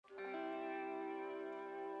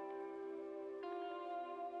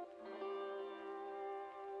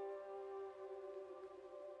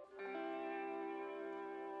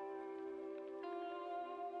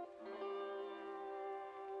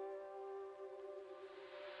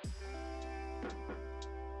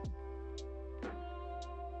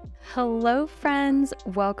Hello friends,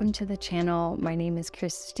 welcome to the channel. My name is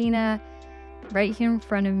Christina. Right here in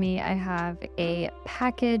front of me I have a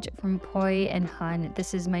package from Poi and Hun.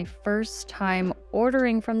 This is my first time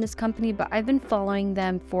ordering from this company, but I've been following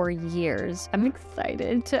them for years. I'm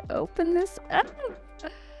excited to open this up.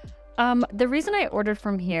 The reason I ordered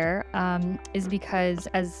from here is because,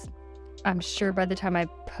 as I'm sure by the time I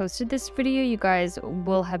posted this video, you guys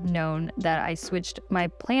will have known that I switched my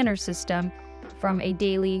planner system from a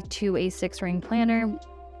daily to a 6-ring planner,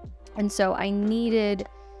 and so I needed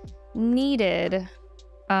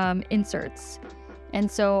inserts, and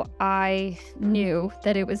so I knew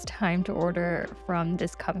that it was time to order from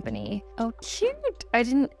this company. Oh, cute! I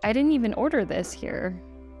didn't even order this here.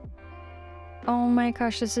 Oh my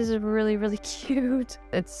gosh, this is really cute.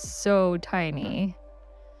 It's so tiny.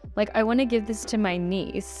 Like, I want to give this to my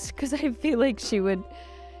niece because I feel like she would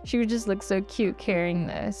just look so cute carrying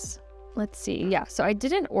this. Let's see. Yeah, so I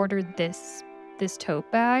didn't order this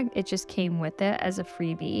tote bag. It just came with it as a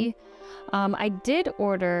freebie. I did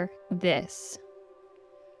order this.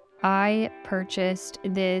 I purchased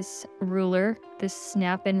this ruler, this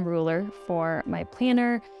snap-in ruler for my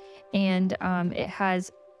planner, and it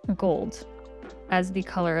has gold as the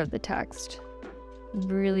color of the text.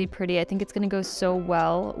 Really pretty. I think it's going to go so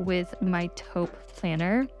well with my taupe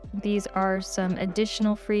planner. These are some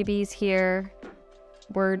additional freebies here.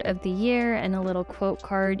 Word of the year and a little quote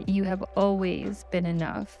card. You have always been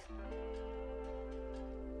enough.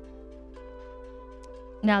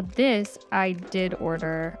 Now this I did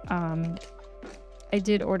order. I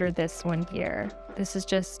did order this one here. This is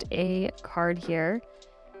just a card here.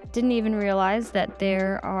 Didn't even realize that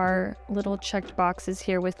there are little checked boxes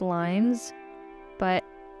here with lines, but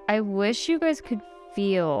I wish you guys could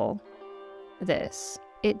feel this.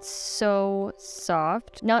 It's so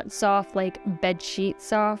soft. Not soft like bed sheet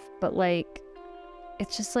soft, but like,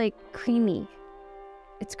 it's just like creamy.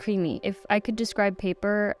 It's creamy. If I could describe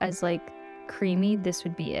paper as like creamy, this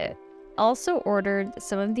would be it. Also ordered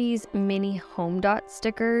some of these mini home dot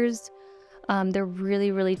stickers. They're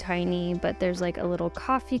really tiny, but there's like a little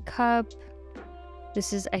coffee cup.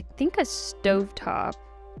 This is, I think, a stovetop.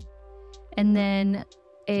 And then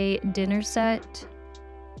a dinner set.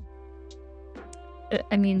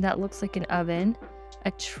 I mean, that looks like an oven,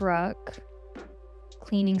 a truck,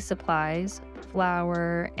 cleaning supplies,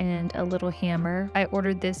 flour, and a little hammer. I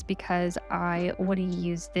ordered this because I want to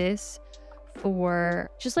use this for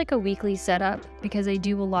just like a weekly setup because I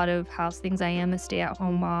do a lot of house things. I am a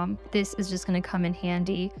stay-at-home mom. This is just going to come in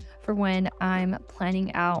handy for when I'm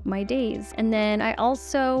planning out my days. And then I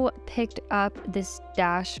also picked up this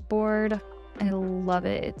dashboard. I love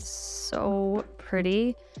it. It's so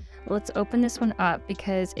pretty. Let's open this one up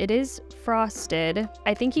because it is frosted.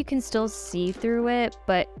 I think you can still see through it,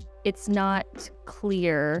 but it's not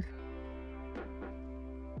clear.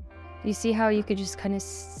 You see how you could just kind of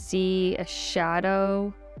see a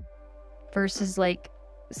shadow versus like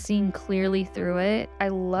seeing clearly through it? I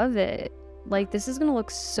love it. Like, this is gonna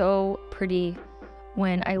look so pretty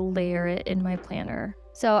when I layer it in my planner.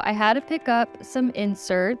 So I had to pick up some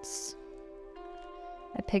inserts.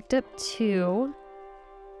 I picked up 2.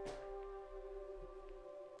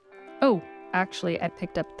 Oh, actually, I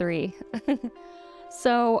picked up 3.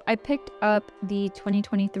 So I picked up the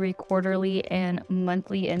 2023 quarterly and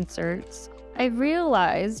monthly inserts. I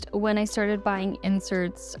realized when I started buying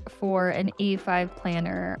inserts for an A5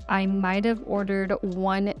 planner, I might have ordered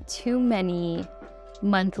one too many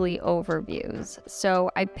monthly overviews. So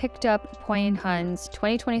I picked up Poi and Hun's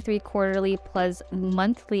 2023 quarterly plus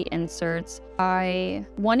monthly inserts. I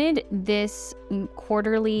wanted this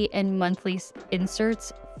quarterly and monthly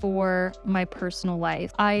inserts for my personal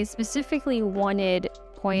life. I specifically wanted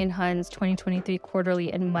Poi and Hun's 2023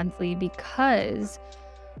 quarterly and monthly because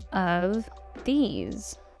of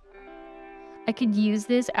these. I could use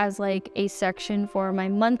this as like a section for my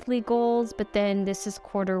monthly goals, but then this is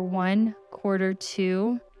quarter 1, quarter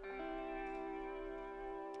 2,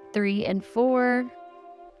 3, and 4.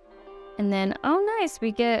 And then, oh nice,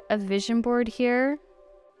 we get a vision board here.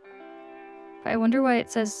 I wonder why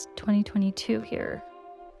it says 2022 here.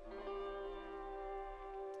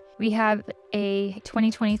 We have a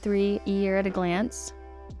 2023 year at a glance,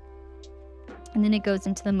 and then it goes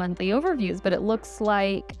into the monthly overviews, but it looks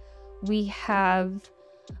like we have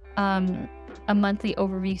a monthly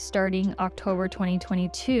overview starting October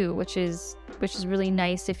 2022, which is really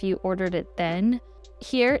nice if you ordered it then.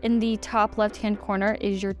 Here in the top left-hand corner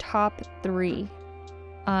is your top 3.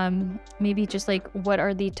 Maybe just like what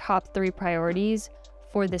are the top 3 priorities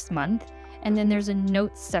for this month. And then there's a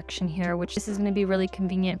notes section here, which this is going to be really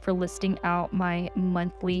convenient for listing out my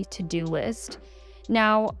monthly to-do list.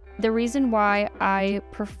 Now, The reason why I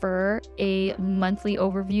prefer a monthly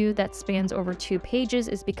overview that spans over 2 pages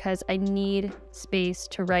is because I need space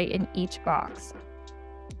to write in each box,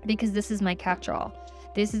 because this is my catch-all.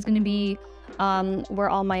 This is going to be where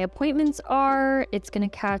all my appointments are. It's going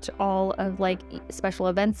to catch all of like special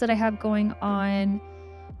events that I have going on,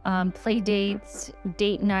 play dates,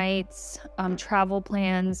 date nights, travel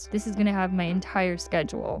plans. This is going to have my entire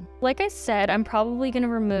schedule. Like I said, I'm probably going to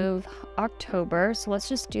remove October, so let's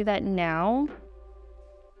just do that now.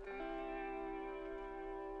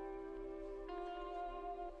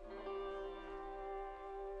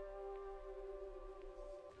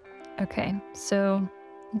 Okay, so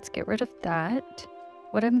let's get rid of that.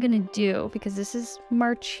 What I'm gonna do, because this is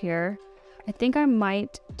March here, I think I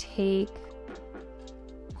might take,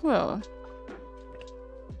 oh,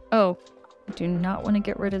 I do not want to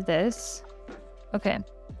get rid of this. Okay.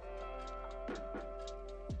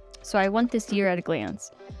 So I want this year at a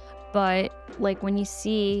glance, but like when you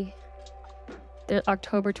see the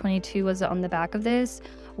October 22 was on the back of this,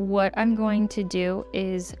 what I'm going to do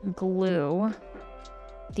is glue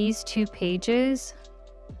these 2 pages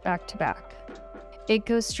back to back. It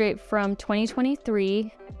goes straight from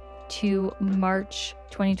 2023 to March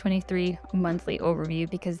 2023 monthly overview,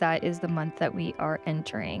 because that is the month that we are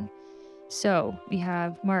entering. So we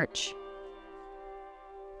have March,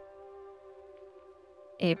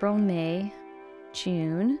 April, May,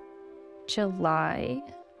 June, July,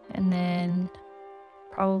 and then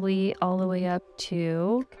probably all the way up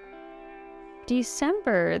to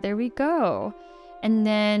December. There we go. And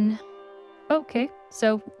then, okay,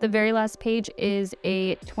 so the very last page is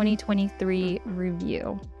a 2023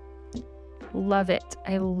 review. Love it.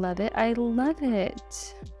 I love it. I love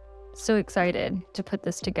it. So excited to put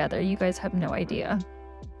this together. You guys have no idea.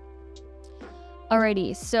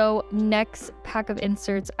 Alrighty, so next pack of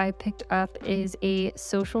inserts I picked up is a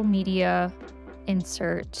social media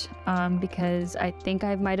insert, because I think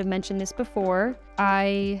I might have mentioned this before.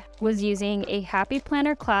 I was using a Happy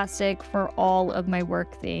Planner Classic for all of my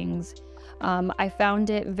work things. I found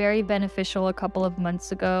it very beneficial a couple of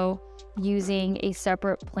months ago using a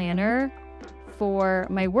separate planner for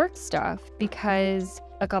my work stuff, because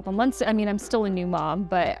a couple months, I mean, I'm still a new mom,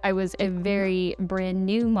 but I was a very brand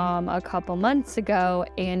new mom a couple months ago,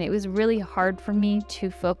 and it was really hard for me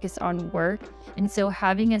to focus on work. And so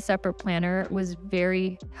having a separate planner was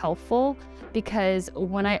very helpful, because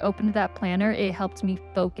when I opened that planner, it helped me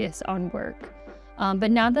focus on work.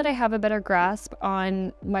 But now that I have a better grasp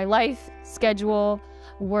on my life, schedule,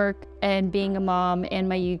 work, and being a mom and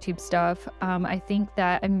my YouTube stuff, I think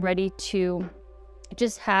that I'm ready to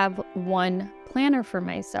just have one planner for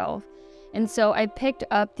myself. And so I picked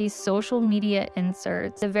up these social media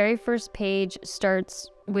inserts. The very first page starts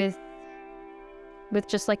with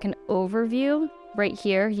just like an overview. Right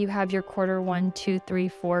here, you have your quarter 1, 2, 3,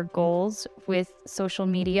 4 goals with social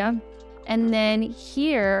media. And then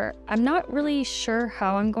here, I'm not really sure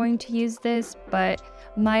how I'm going to use this, but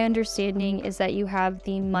my understanding is that you have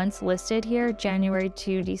the months listed here, January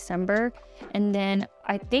to December. And then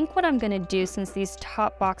I think what I'm going to do, since these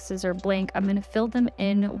top boxes are blank, I'm going to fill them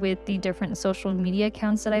in with the different social media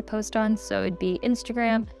accounts that I post on. So it'd be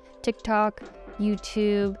Instagram, TikTok,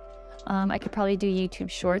 YouTube. I could probably do YouTube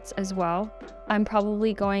Shorts as well. I'm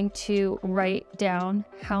probably going to write down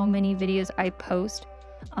how many videos I post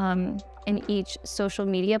in each social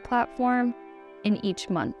media platform in each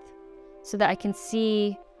month, so that I can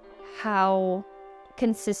see how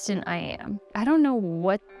consistent I am. I don't know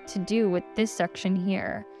what to do with this section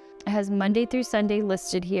here. It has Monday through Sunday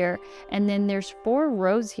listed here, and then there's 4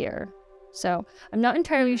 rows here. So I'm not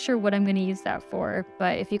entirely sure what I'm going to use that for,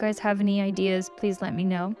 but if you guys have any ideas, please let me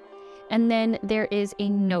know. And then there is a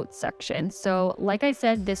notes section. So like I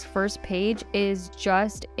said, this first page is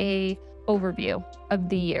just a overview of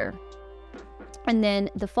the year. And then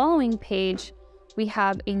the following page, we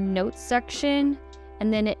have a notes section,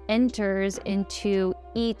 and then it enters into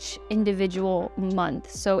each individual month.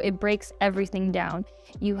 So it breaks everything down.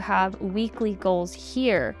 You have weekly goals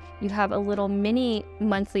here. You have a little mini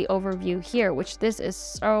monthly overview here, which this is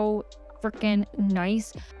so freaking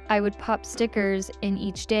nice. I would pop stickers in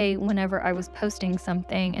each day whenever I was posting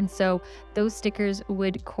something. And so those stickers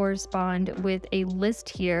would correspond with a list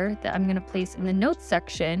here that I'm going to place in the notes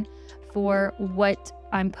section for what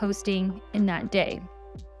I'm posting in that day.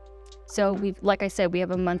 So like I said, we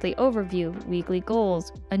have a monthly overview, weekly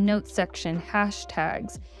goals, a notes section,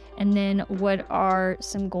 hashtags, and then what are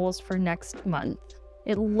some goals for next month.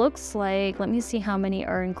 It looks like, let me see how many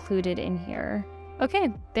are included in here.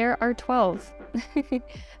 Okay, there are 12.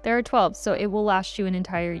 There are 12, so it will last you an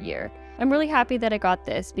entire year. I'm really happy that I got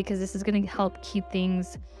this, because this is going to help keep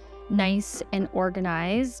things nice and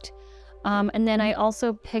organized. And then I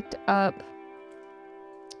also picked up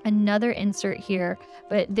another insert here,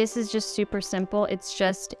 but this is just super simple. It's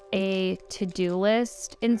just a to-do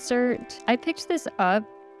list insert. I picked this up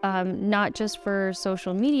not just for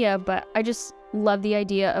social media, but I just love the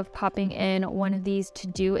idea of popping in one of these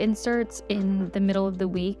to-do inserts in the middle of the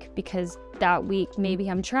week, because that week maybe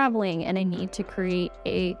I'm traveling and I need to create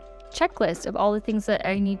a checklist of all the things that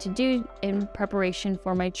I need to do in preparation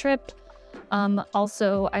for my trip.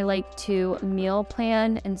 Also, I like to meal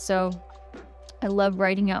plan, and so I love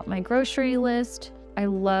writing out my grocery list. I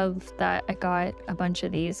love that I got a bunch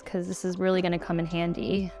of these because this is really going to come in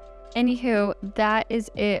handy. Anywho, that is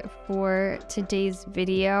it for today's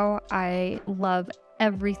video. I love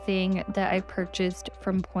everything that I purchased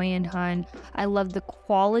from Poi and Hun. I love the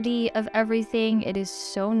quality of everything. It is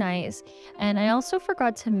so nice. And I also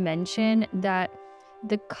forgot to mention that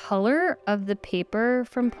the color of the paper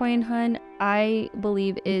from Poi and Hun, I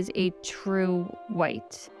believe, is a true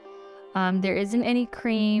white. There isn't any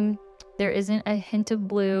cream. There isn't a hint of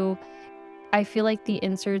blue. I feel like the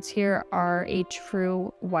inserts here are a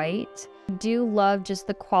true white. I do love just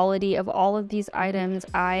the quality of all of these items.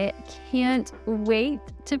 I can't wait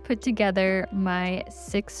to put together my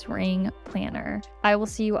 6-ring planner. I will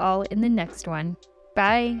see you all in the next one.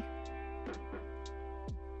 Bye.